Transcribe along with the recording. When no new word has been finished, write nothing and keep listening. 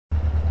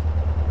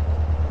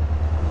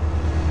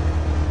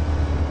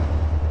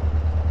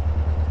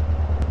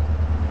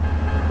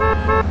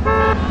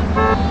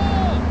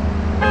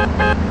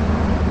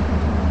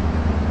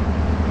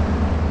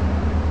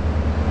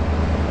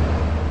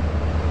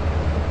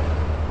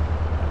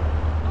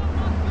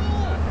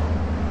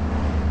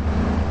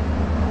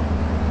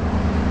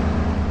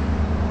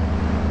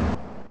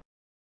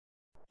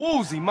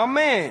Woozie, my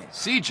man.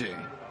 CJ,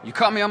 you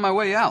caught me on my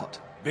way out.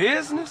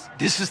 Business?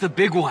 This is the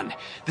big one.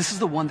 This is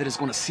the one that is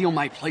going to seal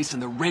my place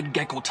in the Red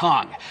Gecko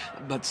Tong.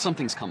 But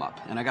something's come up,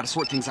 and I gotta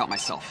sort things out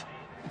myself.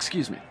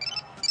 Excuse me.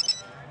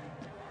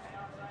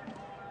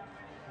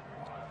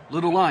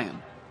 Little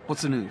Lion,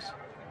 what's the news?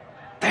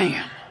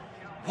 Damn!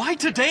 Why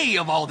today,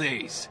 of all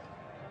days?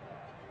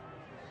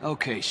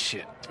 Okay,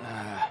 shit.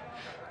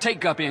 Take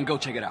Guppy and go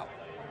check it out.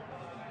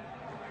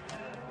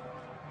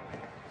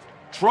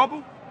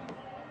 Trouble?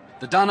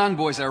 The Da Nang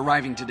boys are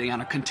arriving today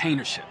on a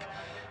container ship.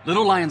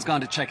 Little Lion's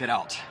gone to check it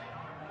out.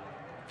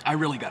 I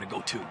really gotta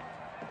go too.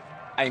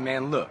 Hey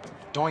man, look,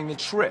 don't even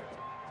trip.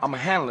 I'ma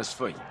handle this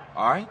for you,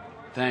 alright?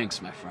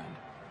 Thanks, my friend.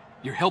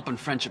 Your help and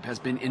friendship has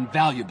been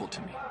invaluable to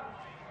me.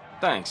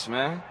 Thanks,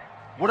 man.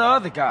 What are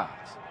other guys?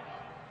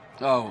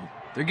 Oh,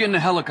 they're getting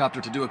a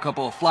helicopter to do a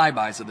couple of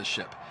flybys of the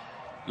ship.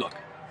 Look,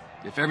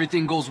 if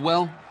everything goes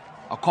well,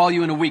 I'll call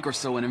you in a week or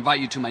so and invite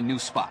you to my new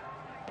spot.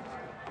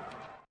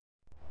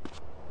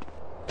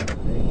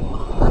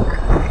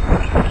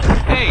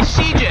 Hey,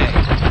 CJ!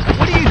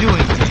 What are you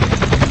doing here?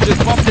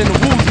 Just bumped into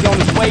Woozie on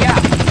his way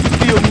out.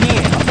 Filled me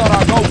in. I thought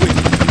I'd go with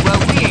you. Well,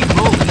 we ain't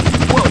rolling.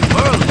 Whoa,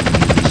 whirling.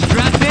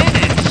 Strap in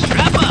and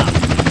strap up!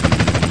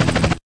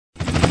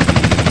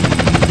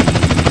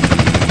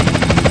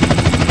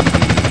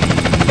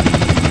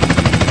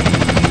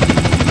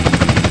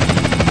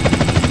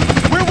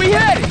 Where we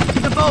headed? To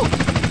the boat.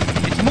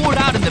 It's moored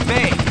out in the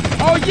bay.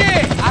 Oh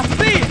yeah, I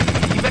see it.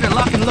 You better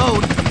lock and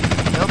load.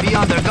 They'll be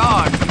on their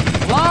guard.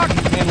 Locked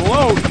and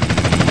loaded.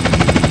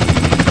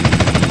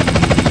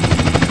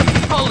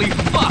 Holy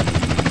fuck!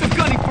 They're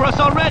gunning for us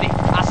already!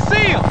 I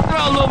see them. They're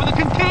all over the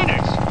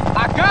containers!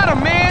 I got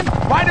them, man.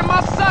 Right in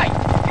my sight.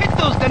 Hit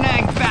those Da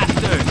Nang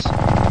bastards!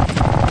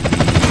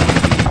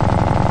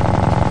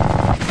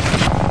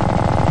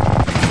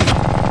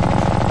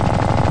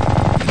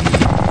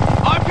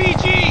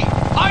 RPG!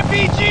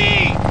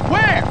 RPG!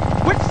 Where?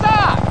 Which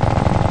side?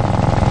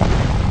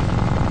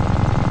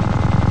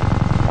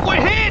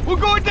 We're hit! We're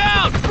going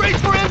down! Brace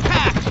for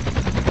impact!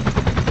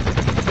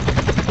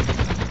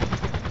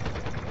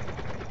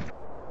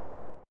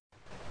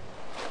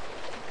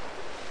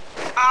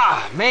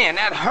 Ah, man,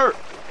 that hurt.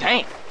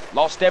 Damn.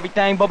 Lost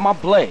everything but my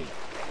blade.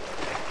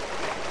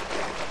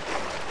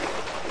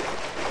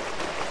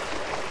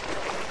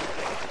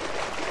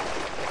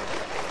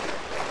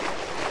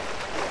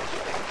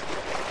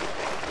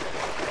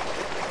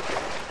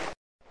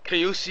 Can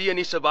you see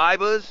any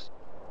survivors?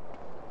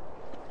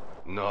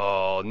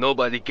 No,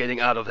 nobody getting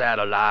out of that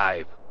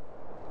alive.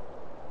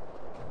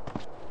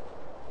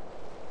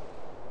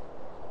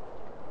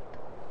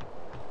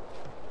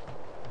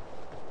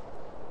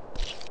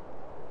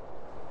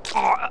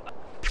 Oh,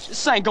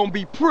 this ain't gonna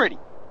be pretty.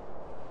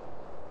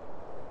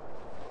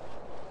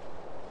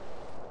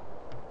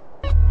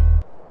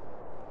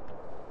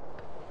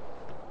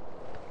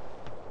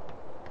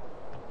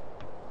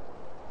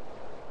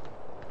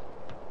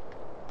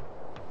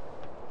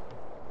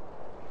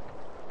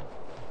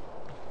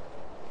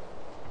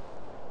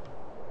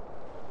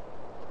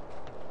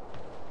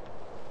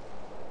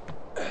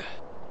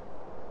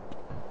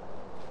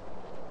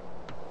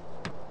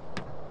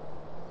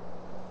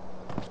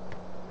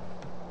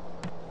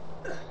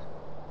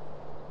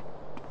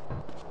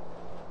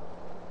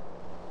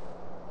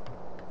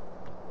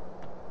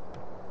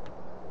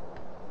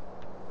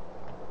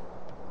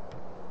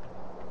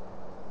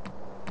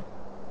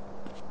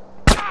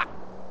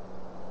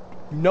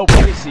 You know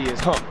what this is,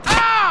 huh?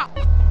 Ah!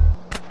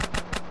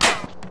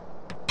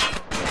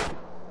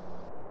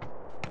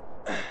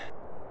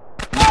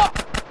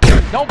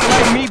 Don't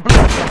blame me,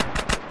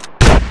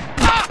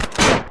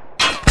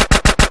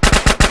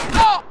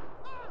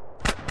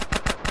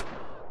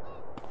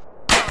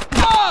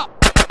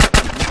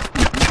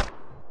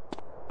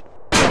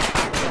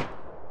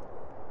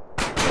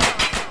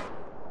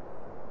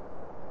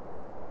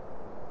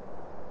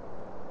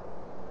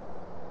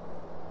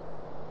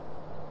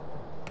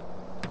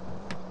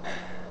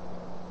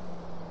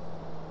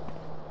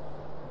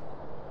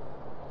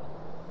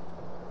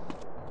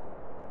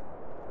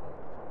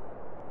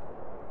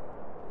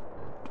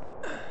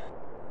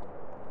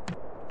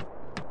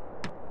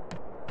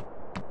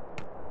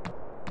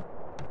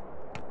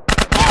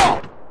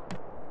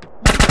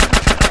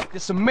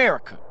 This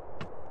America.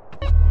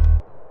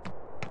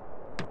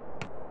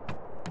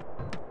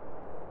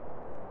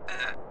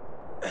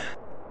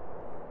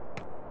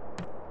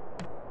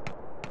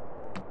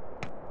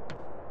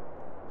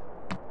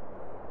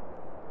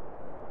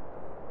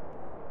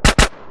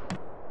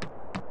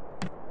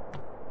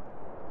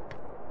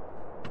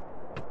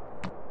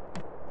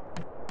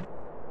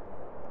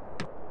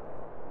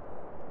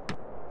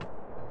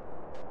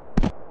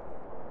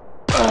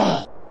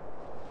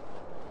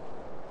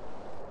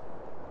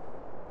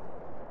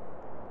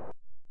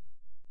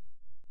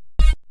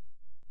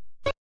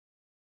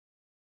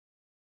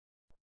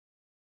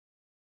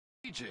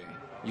 CJ,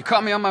 you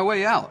caught me on my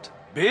way out.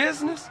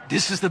 Business?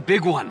 This is the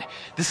big one.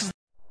 This is...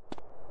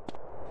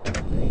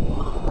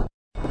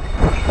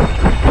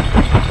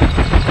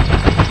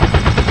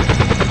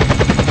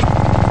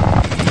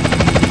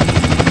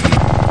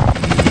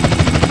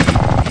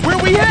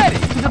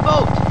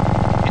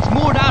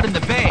 out in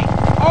the bay.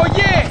 Oh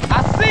yeah,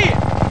 I see it.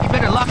 You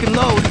better lock and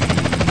load.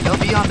 They'll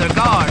be on their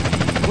guard.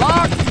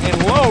 Lock and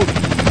load.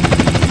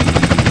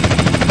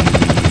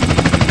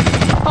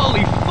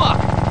 Holy fuck!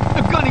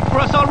 They're gunning for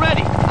us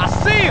already. I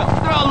see them.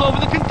 They're all over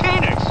the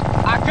containers.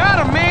 I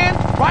got them, man.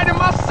 Right in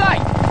my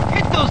sight.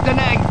 Hit those Da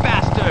Nang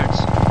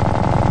bastards!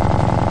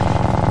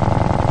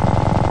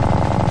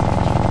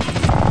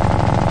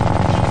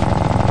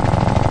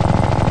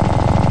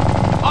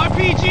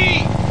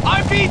 RPG!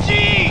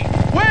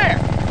 RPG! Where?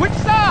 Which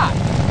side?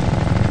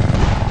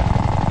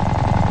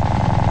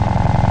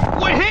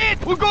 We're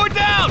hit! We're going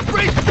down!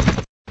 Brace!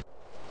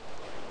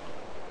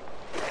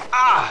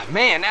 Ah,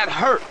 man, that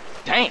hurt.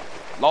 Damn.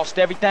 Lost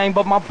everything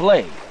but my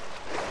blade.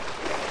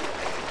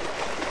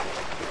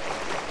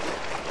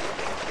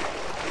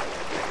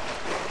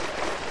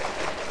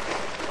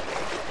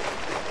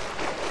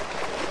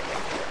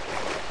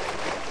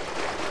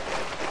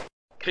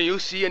 Can you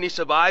see any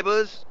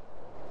survivors?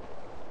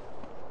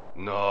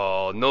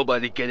 No,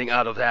 nobody getting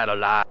out of that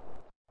alive.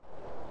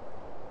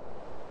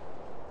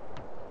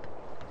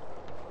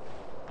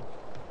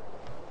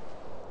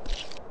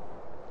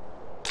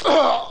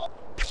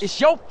 It's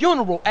your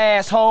funeral,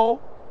 asshole.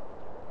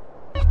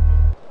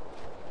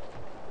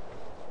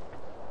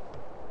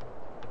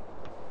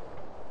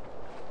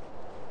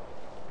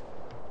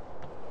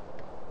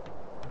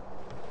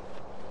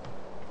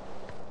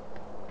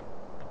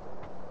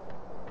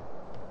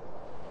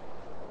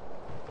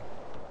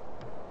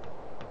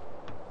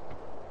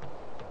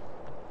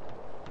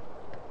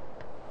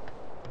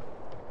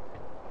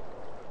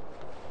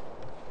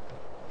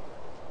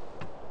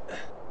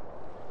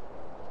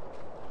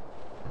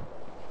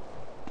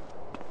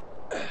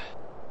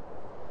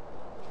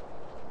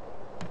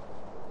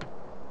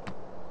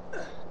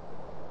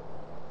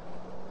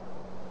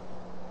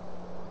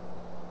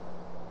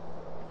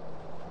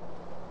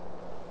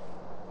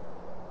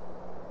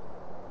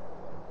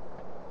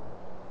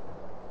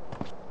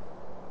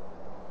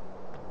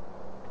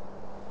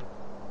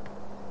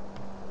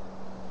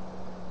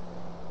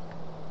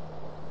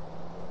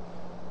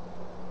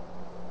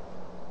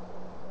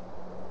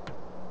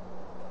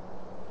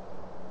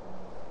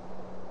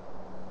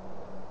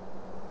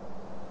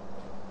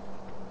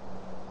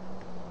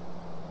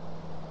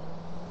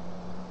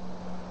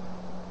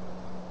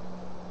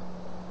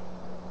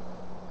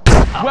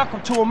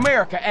 Welcome to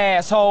America,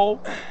 asshole.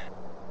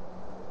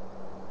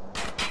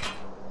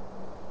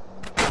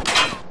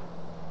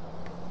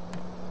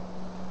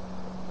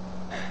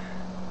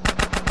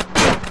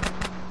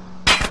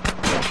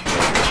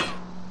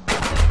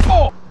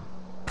 Oh!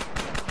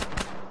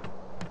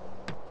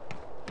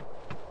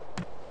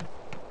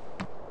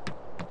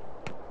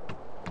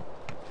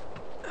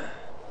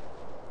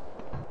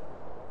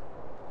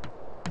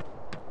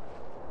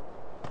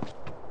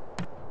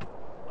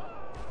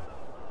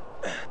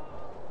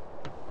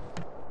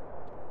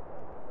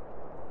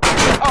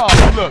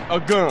 Oh, look, a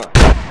gun.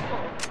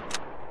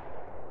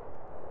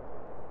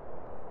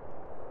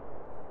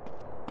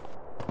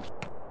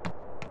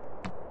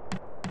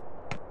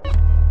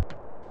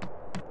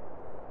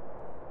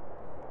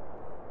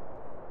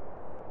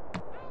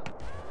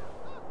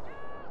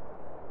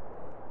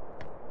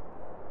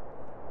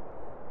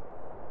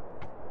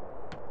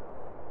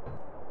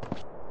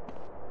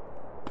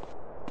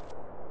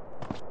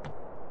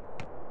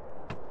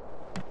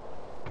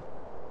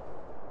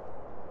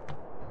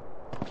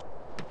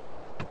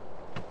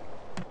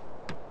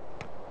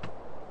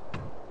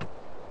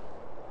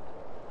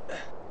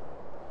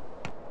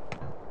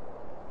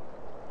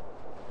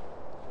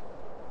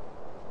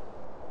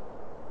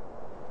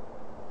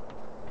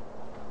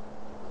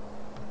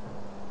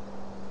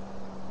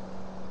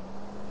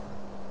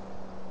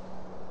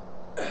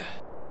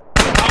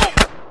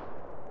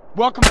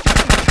 Welcome to...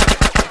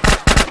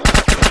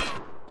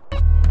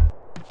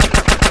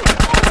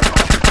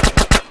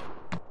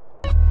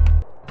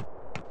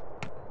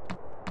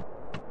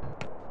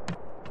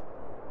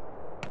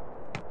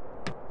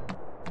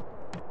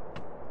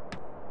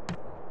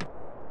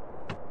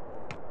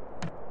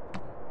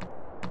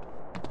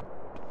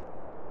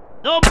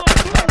 No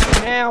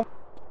more now.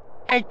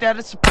 Ain't that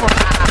a surprise?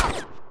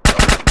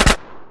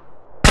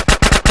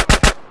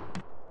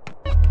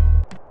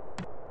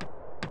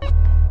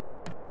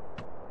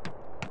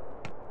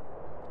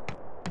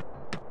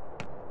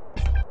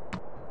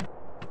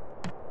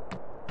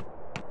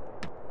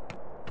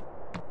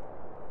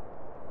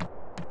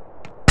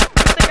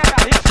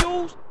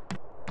 Issues?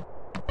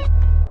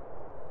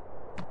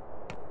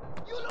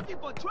 You looking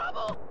for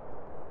trouble?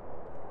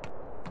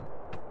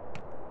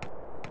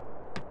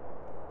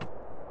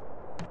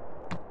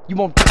 You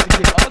want this to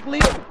get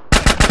ugly?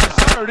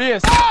 Sure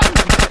this.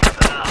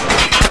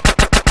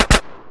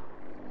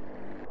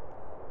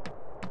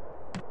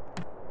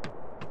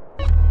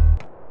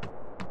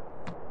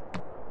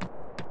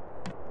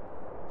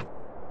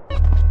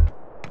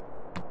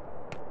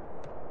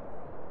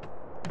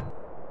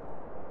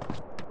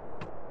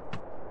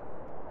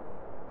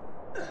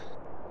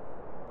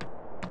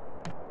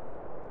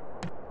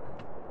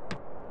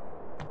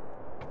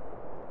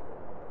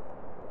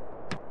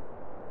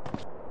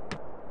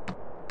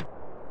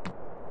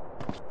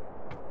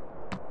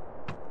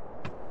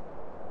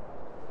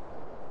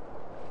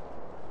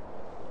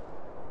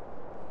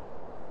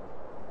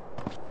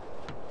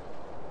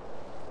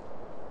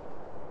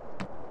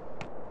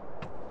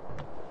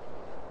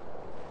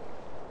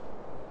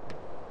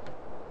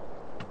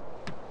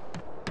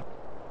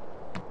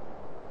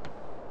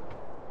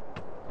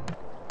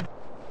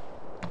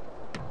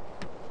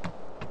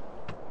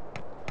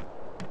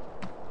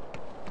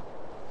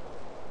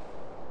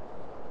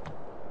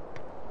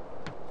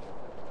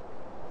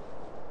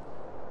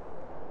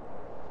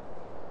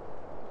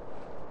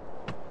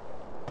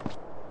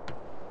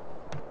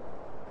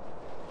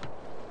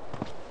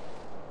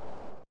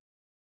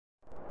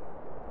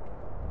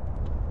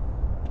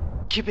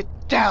 Keep it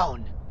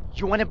down.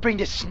 You want to bring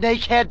the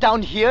snakehead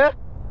down here?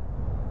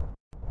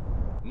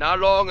 Not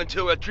long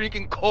until we're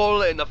drinking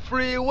cola in the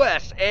free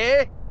west,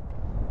 eh?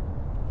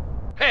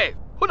 Hey,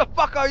 who the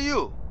fuck are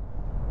you?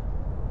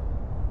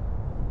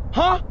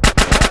 Huh?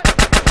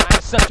 I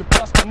ain't such a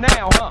buster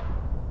now, huh?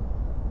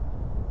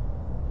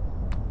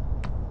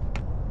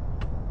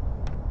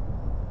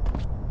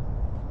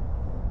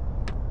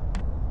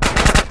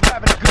 You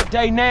having a good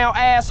day now,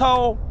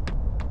 asshole?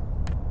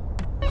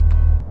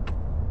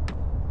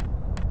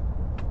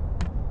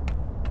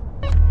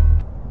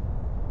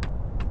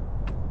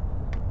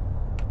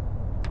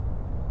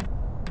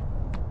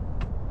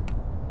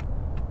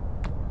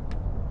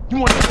 You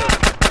want to...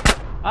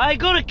 I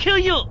gonna kill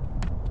you!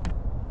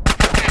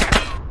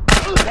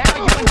 Now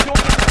you enjoy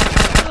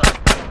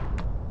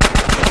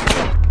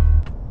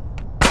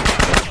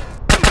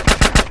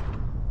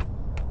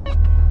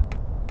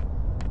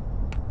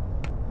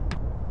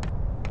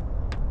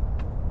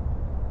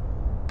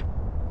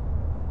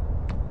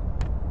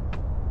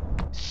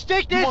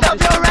Stick this up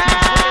your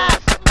ass!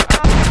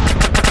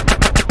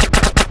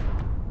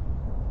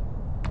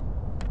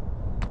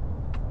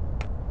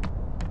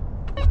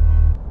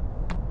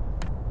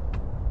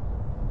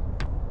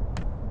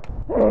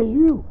 Hey,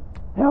 you!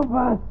 Help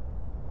us!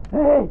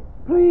 Hey,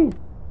 please,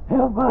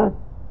 help us!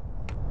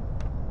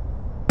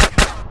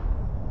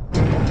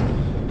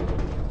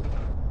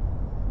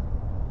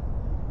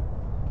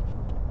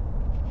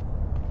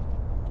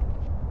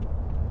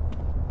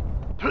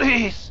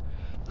 Please!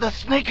 The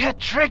snakehead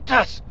tricked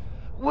us!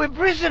 We're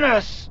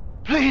prisoners!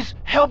 Please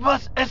help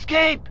us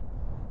escape!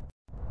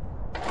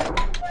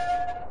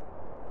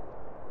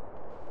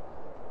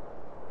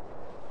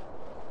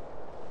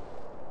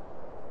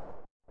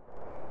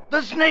 The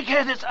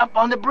snakehead is up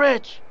on the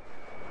bridge!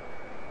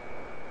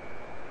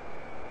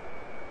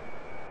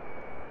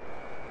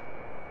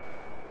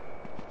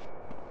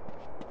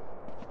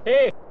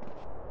 Hey!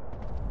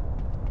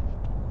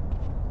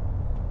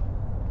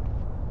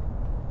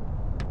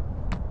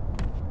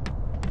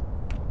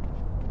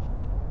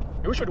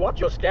 You should watch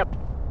your step.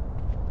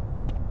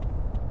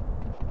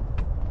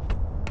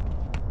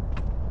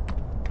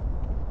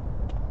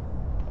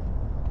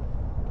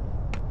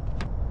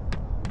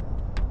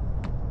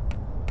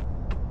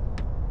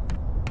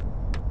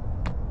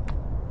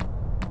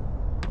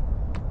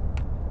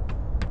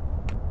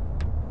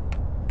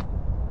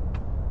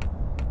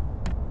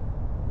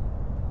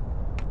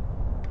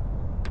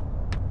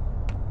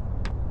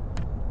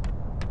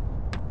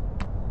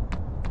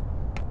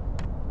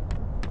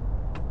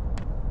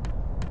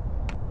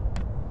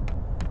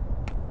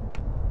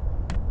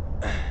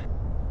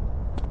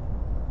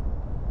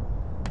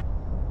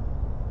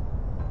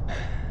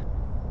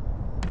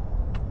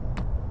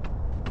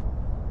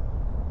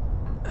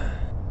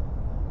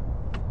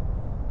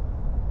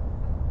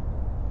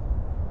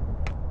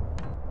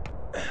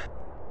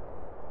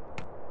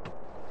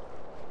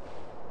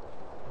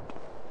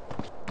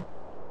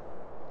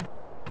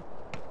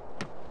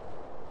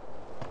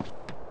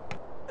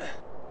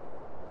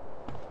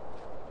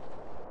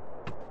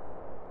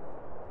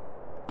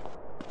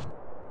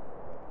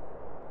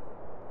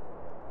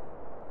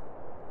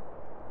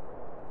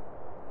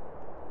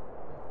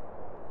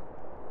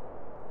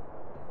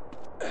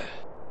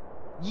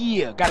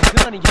 Yeah, got a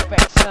gun in your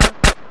face, son.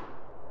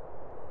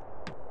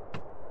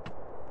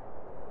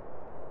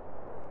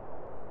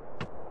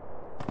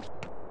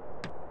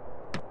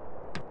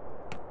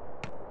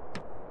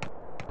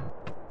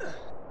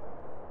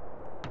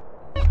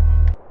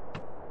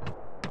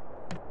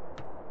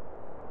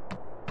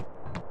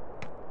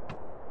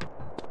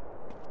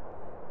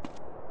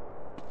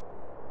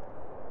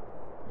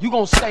 You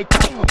gonna stay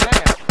cool now.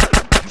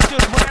 You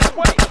should run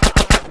away.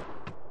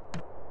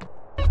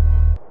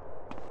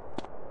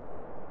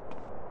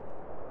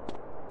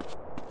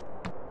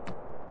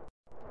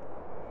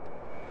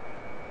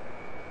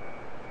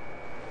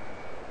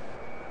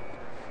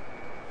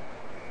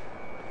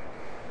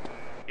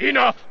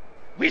 Enough!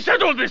 We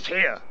settled this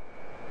here!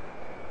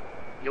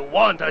 You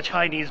want a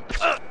Chinese...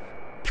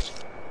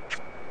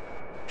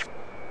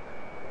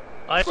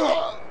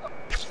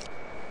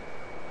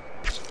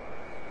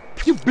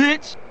 You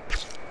bitch!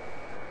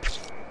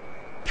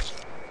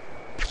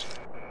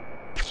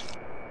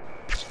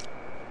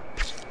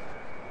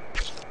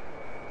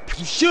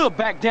 You should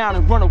back down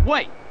and run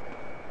away.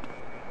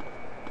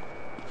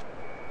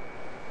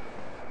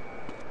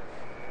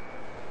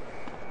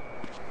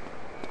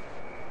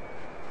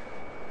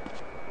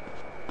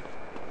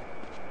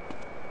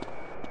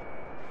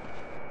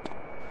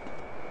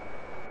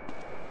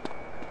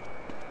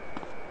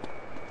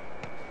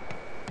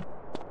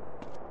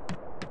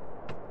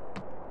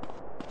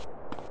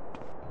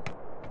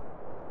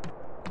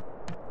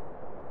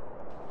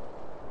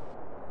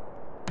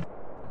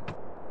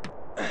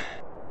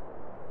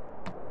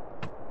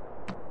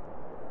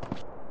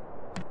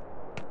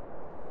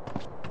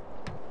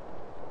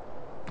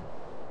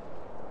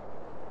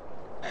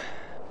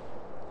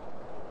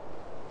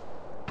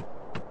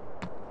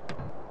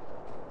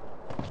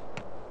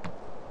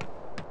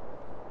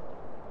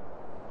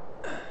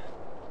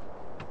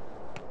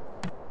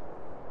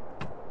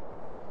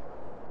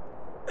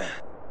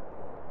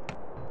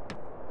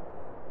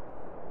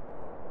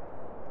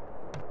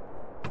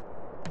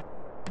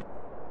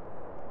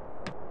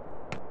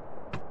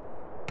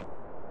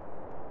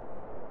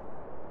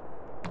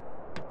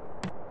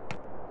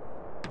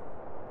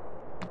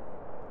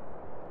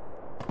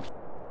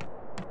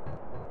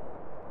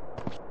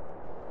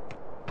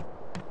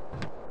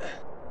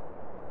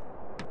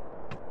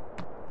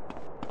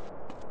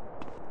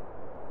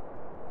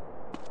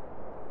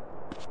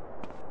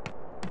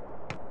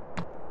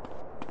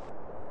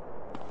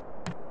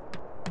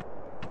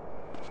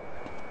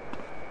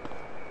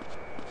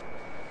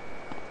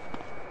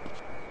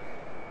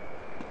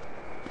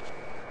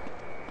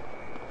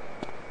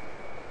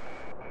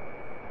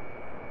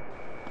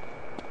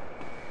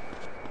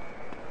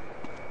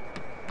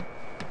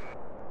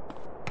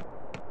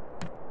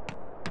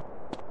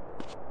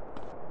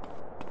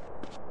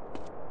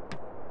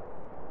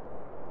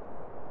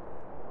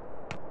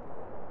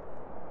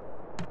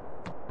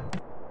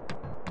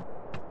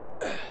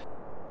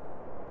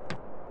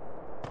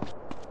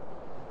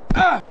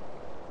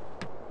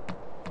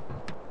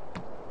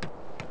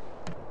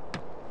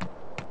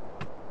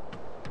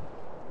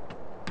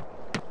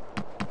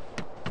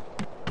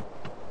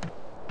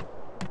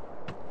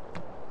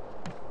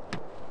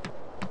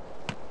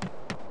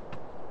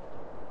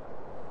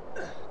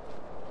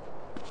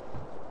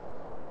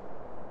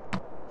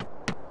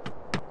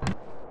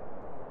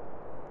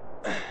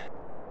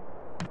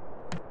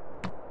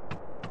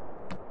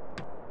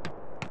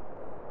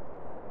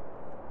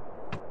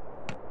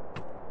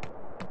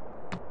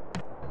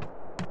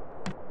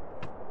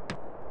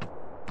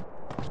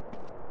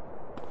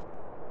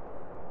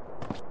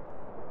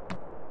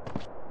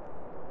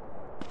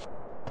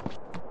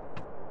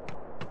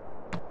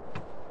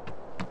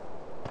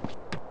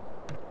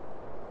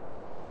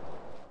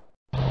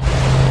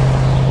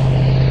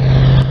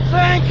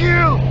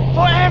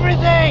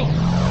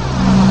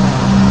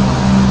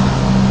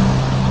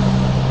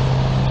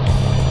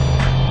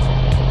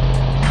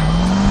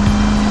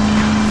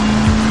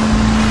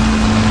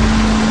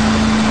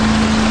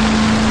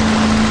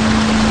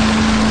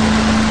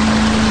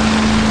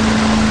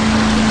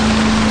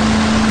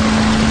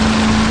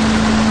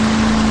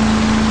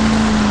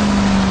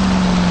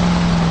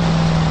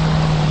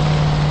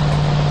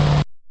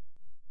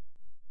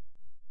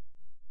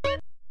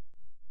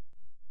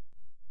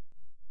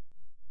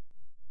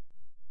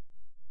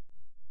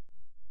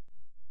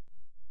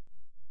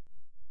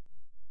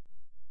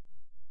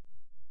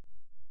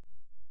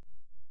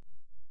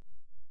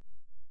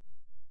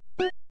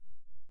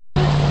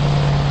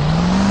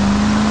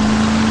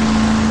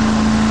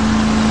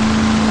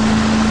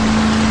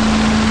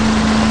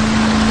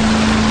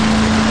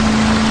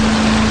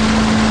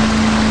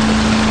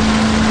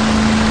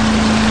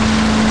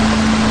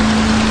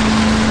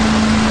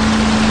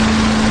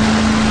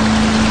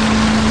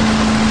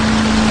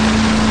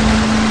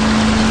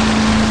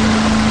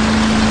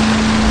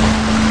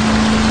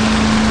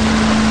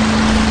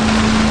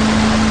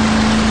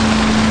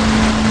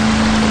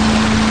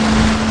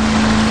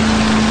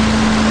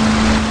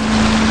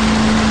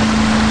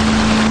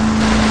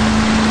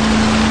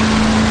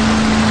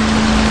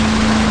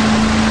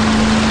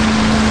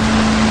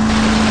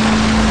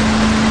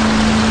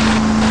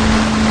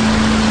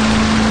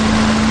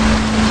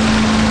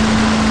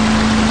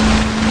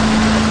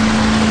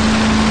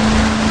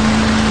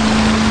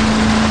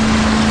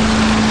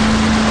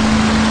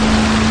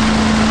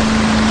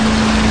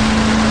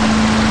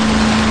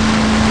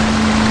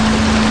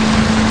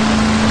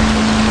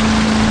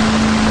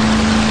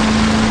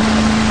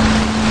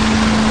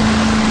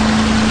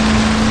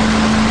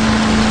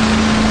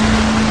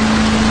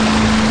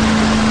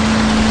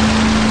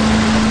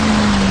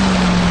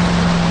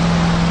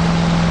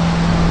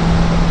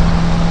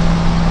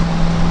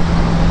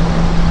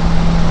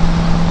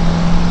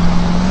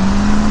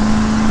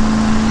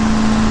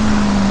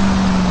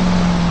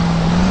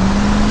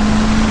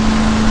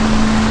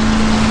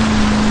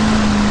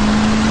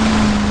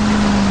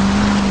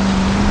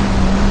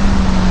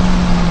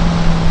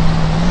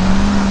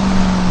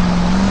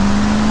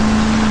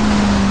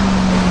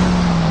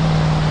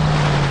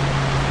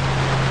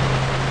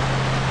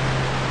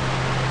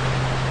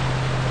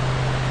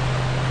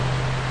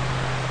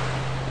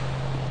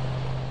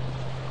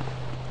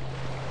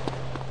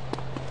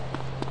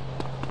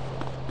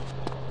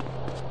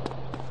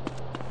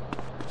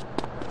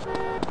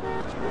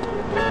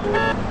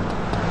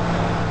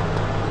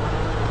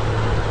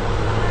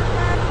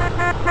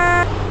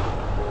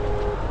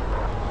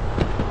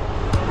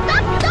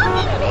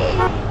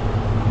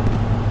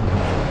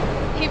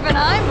 Even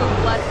I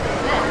move less than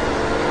this.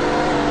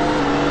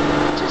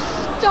 Just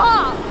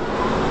stop!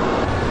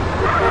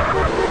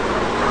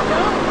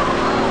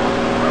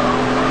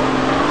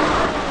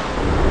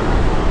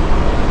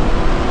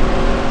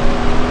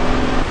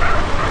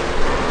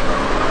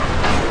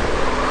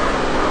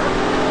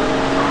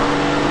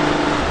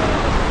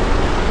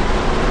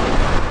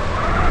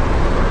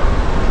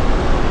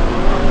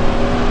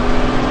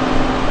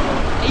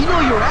 You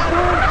know you're at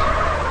home?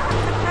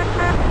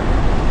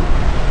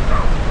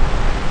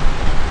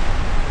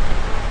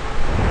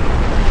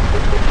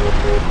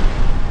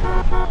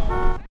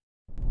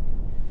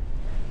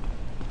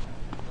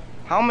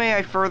 How may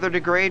I further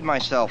degrade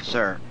myself,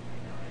 sir?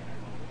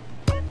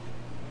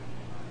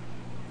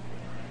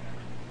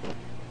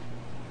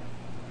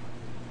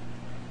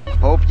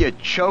 Hope you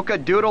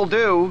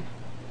choke-a-doodle-doo.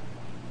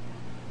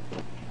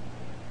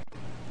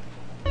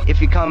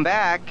 If you come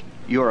back,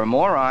 you're a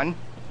moron.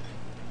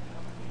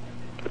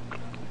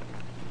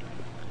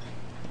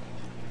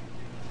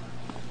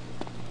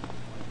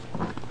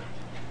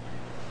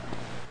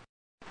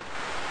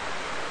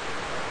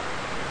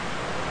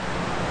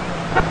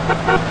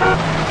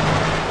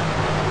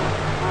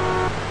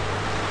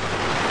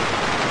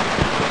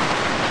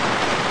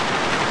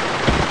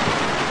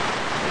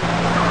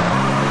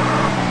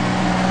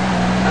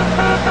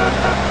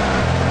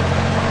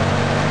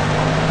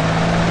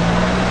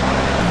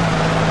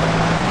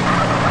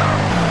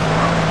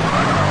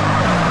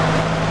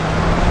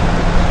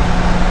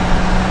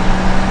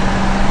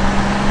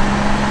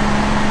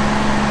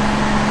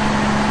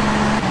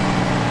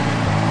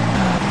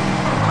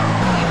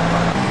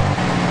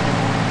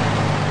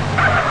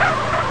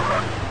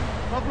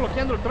 Estás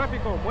bloqueando el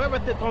tráfico.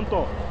 Muévete,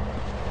 tonto.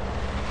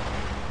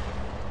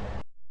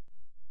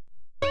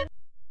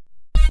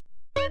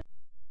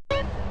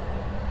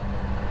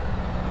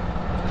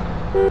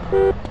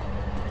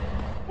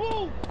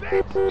 Move,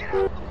 bitch! Get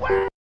out the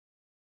way!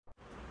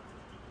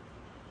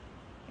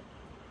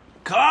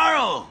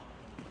 Carl!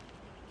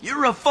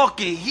 You're a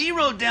fucking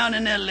hero down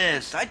in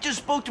LS. I just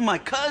spoke to my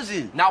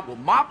cousin. Not with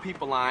my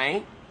people, I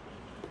ain't.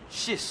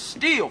 Shit's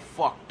still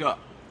fucked up.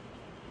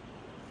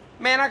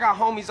 Man, I got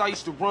homies I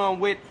used to run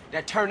with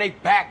that turned their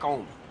back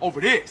on me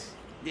over this.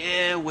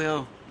 Yeah,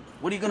 well,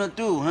 what are you gonna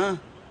do, huh?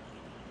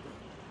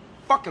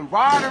 Fucking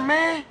Ryder,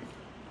 man.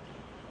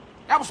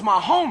 That was my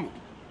homie.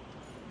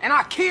 And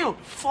I killed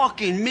him.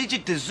 Fucking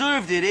midget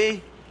deserved it,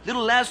 eh?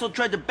 Little asshole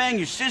tried to bang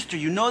your sister,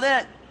 you know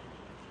that?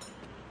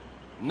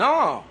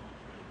 No.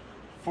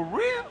 For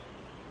real?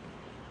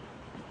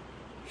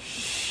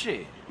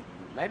 Shit.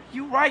 Maybe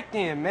you right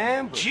then,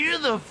 man, but... Cheer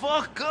the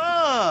fuck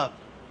up!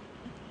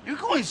 You're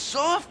going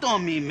soft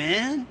on me,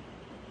 man.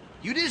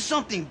 You did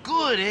something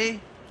good, eh?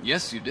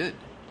 Yes, you did.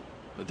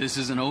 But this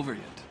isn't over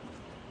yet.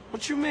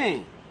 What you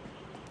mean?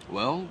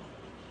 Well,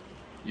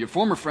 your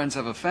former friends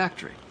have a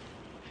factory.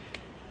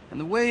 And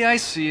the way I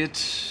see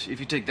it, if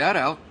you take that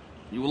out,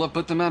 you will have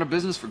put them out of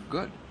business for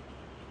good.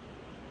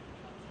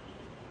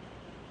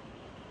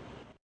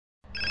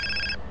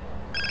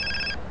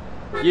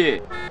 Yeah.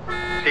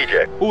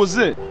 CJ. Who was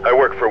it? I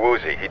work for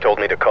Woozie. He told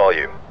me to call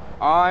you.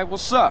 Alright,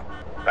 what's up?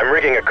 I'm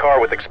rigging a car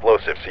with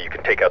explosives so you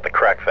can take out the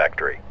crack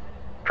factory.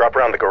 Drop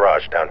around the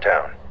garage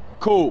downtown.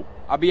 Cool.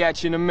 I'll be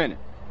at you in a minute.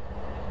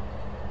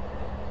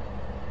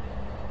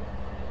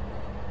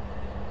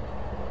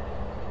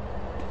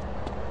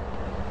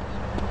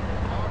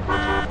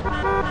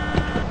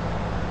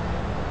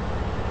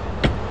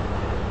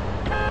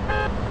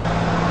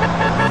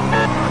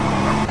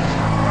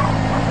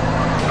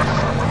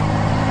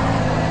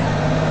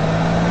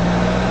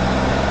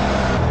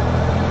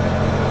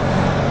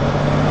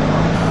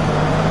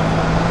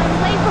 I'm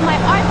late for my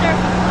art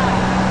therapy class.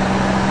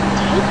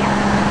 Take it.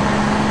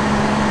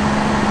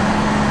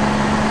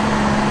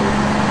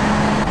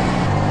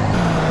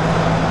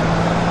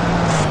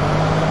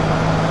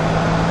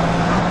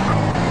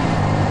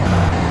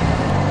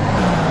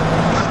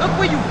 Look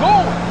where you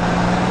going!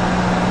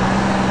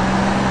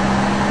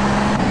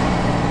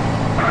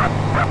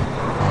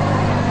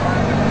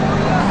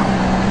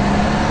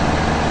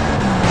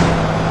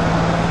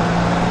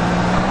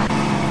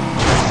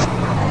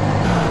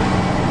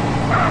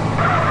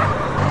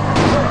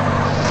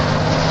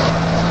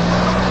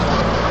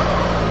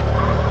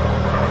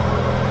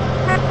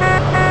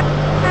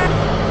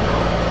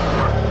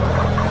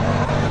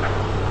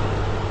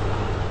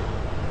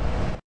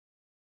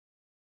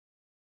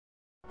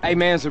 Hey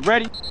man, is it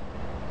ready?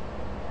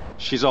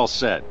 She's all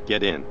set.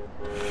 Get in.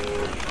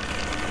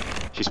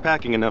 She's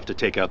packing enough to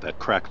take out that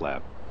crack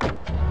lab.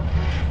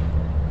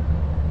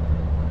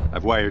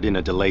 I've wired in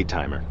a delay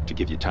timer to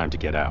give you time to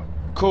get out.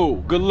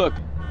 Cool, good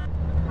looking.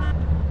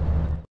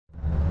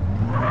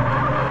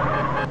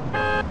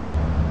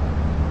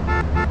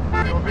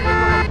 Your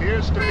vehicle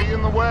appears to be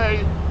in the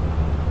way.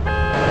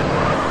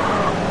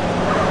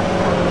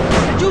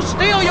 Did you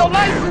steal your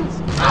license?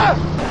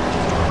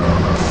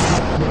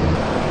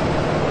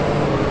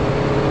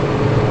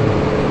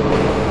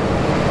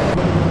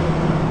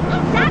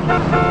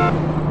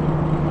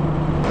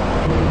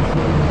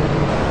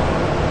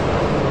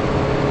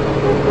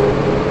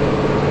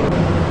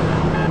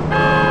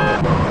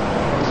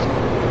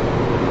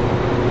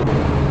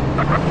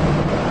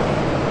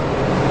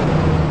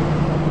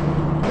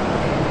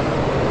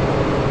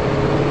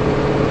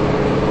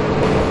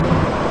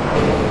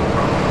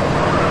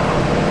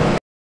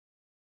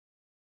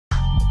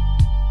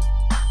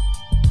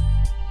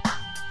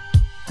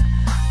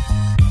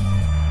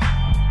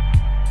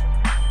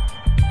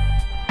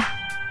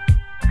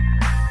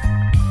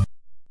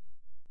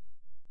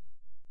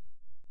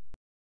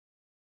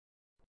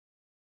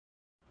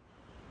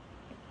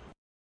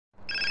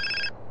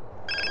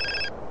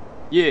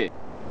 Yeah.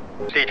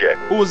 CJ.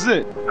 Who is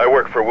it? I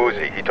work for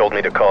Woozy. He told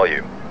me to call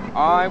you.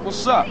 Alright,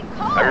 what's up?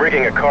 I'm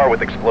rigging a car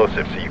with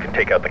explosives so you can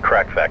take out the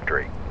crack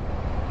factory.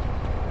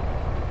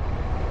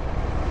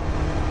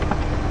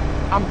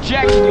 I'm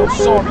jacking your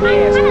sorry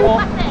ass,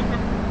 punk.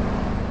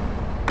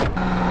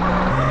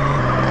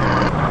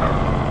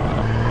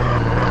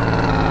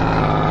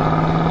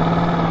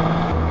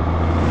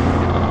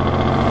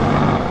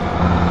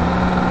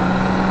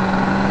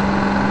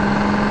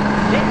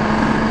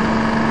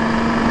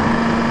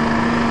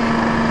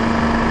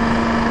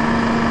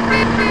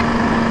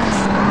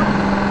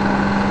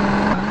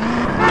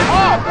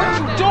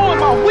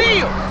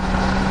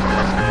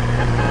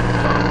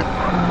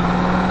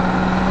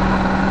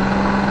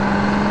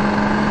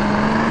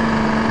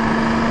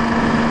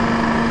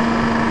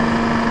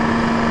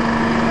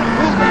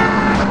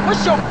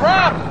 What's your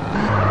problem?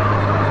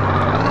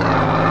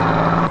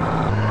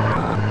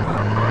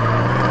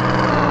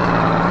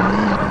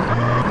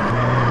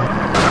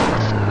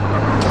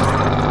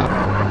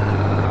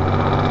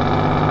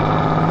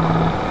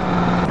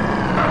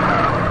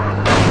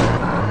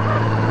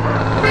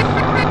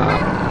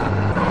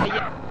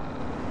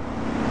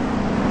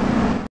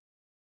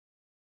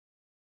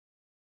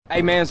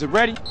 Hey man, is it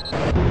ready?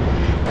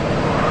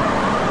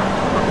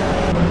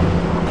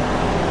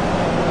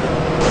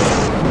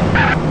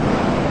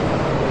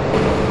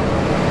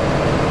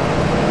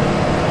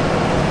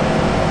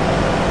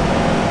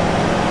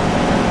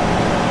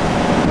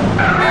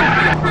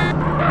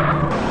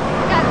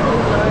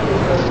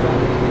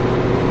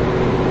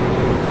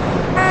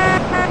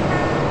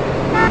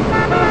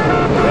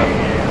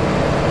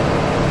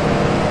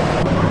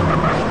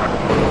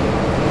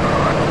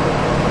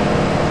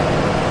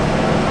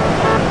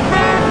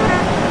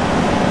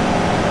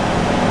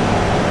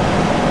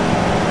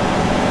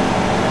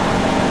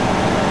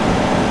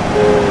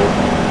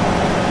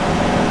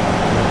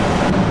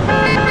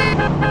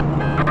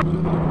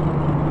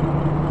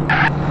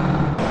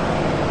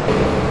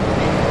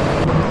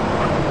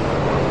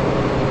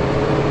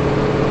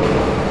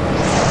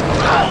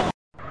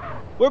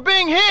 We're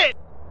being hit!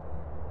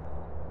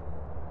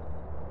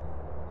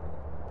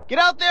 Get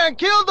out there and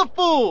kill the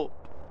fool!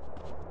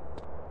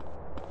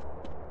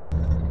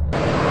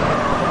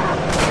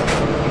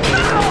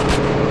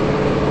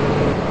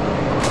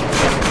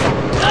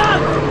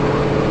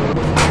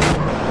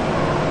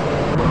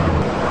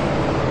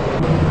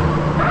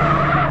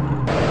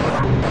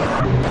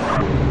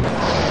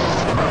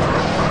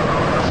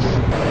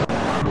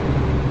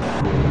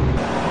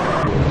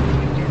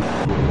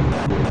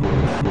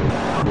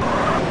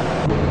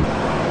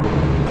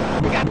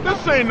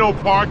 This ain't no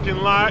parking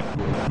lot.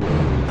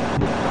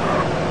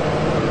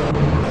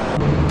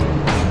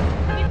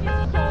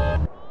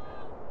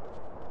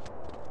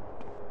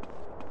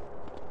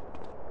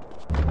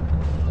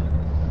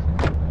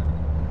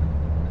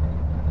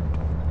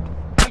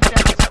 Ain't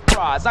that a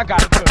surprise? I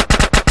got it good.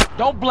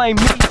 Don't blame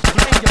me,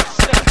 blame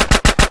yourself.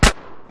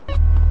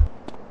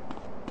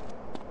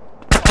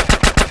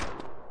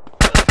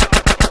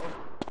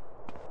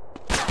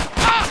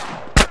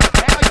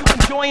 Now you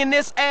enjoying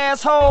this,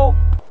 asshole?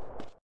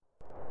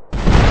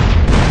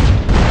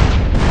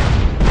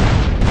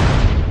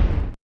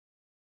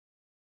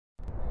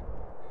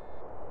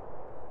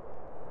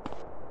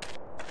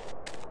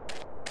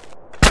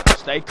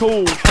 Stay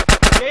cool.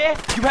 Yeah?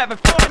 You having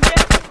fun yet?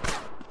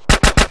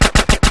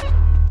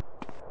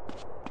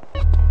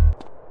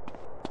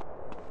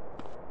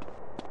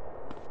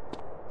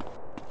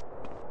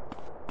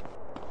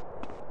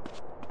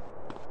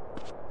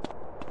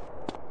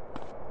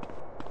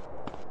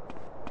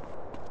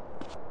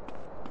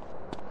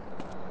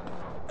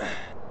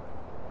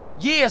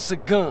 Yeah, it's a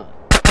gun.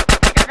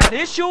 Think I got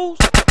issues?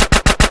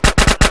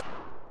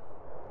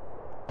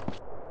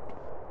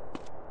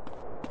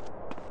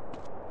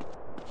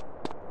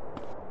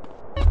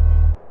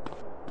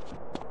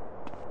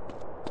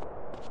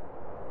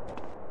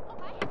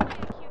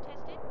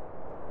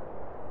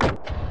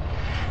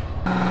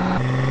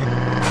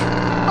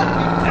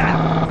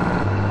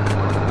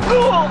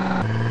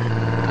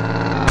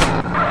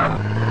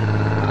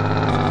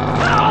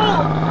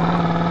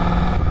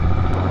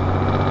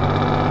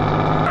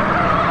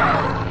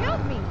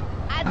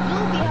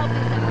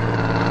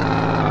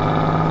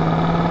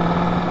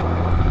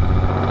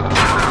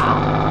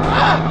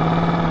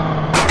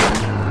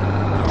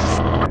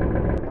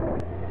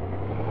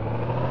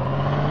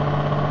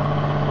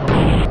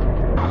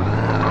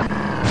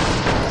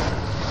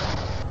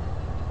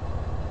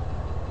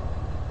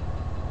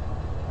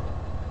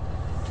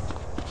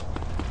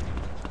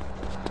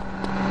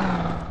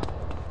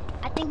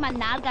 My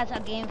nalgas are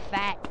getting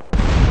fat.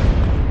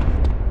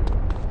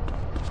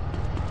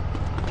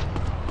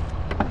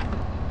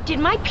 Did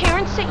my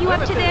parents set you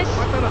up to this?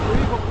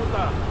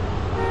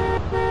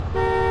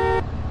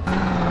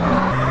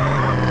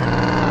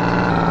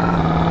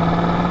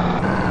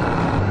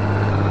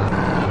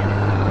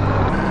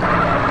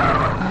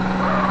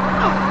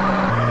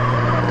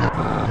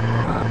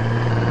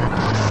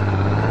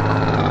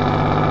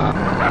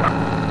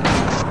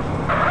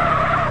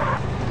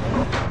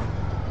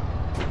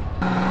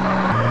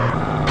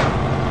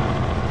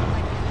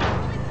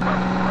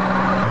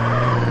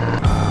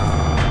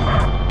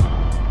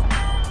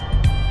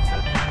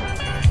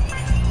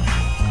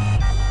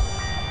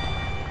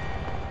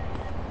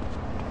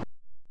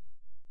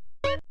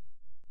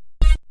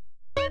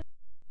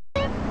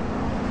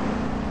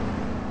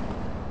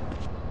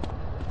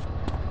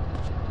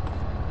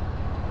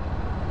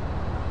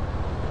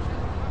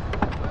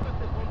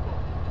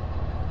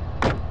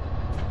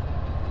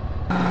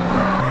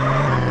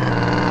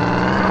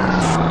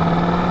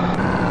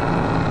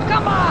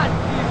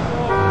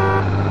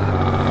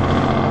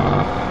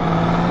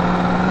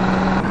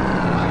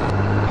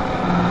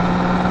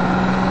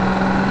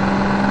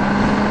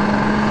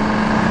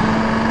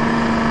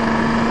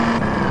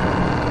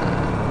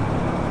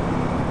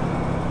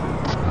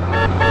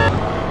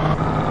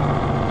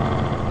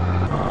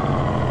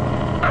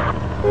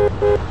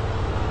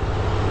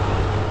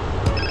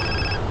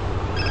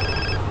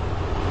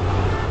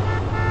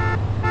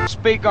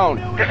 speak on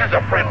it. This is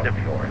a friend of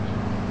yours.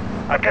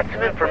 I've got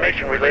some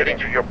information relating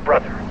to your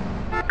brother.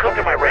 Come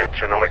to my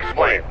ranch and I'll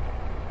explain.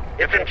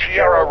 It's in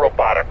Chiara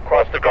Robata.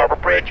 Cross the Garber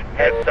Bridge,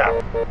 head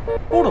south.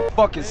 Who the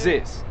fuck is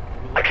this?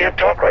 I can't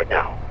talk right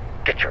now.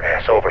 Get your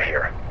ass over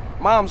here.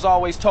 Mom's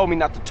always told me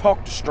not to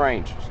talk to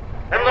strangers.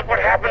 And look what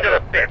happened to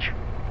the bitch.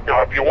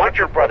 Now, if you want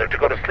your brother to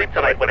go to sleep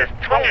tonight with his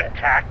tongue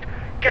intact,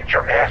 get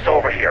your ass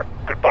over here.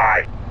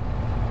 Goodbye.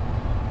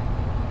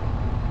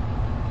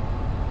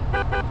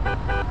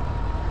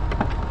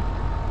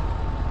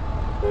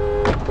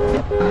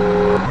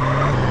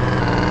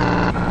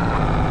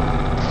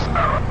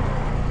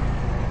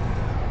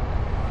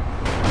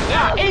 There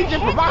are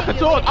agent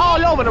provocateurs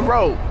all over the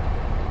road.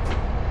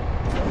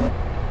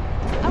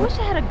 I wish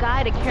I had a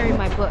guy to carry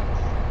my books.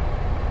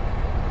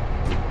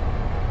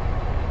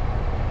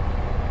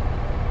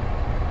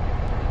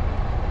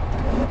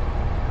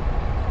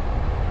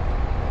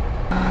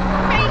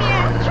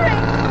 Maniac trick!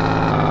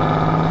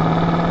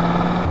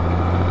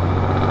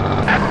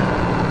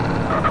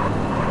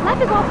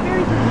 Life is all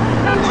fairies and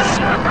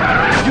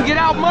Did you get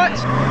out much?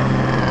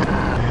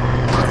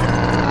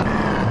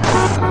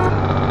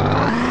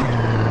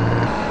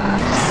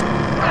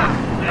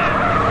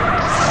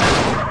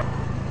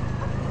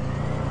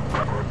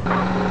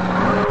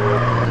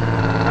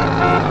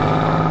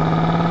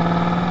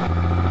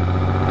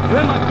 You're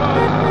in my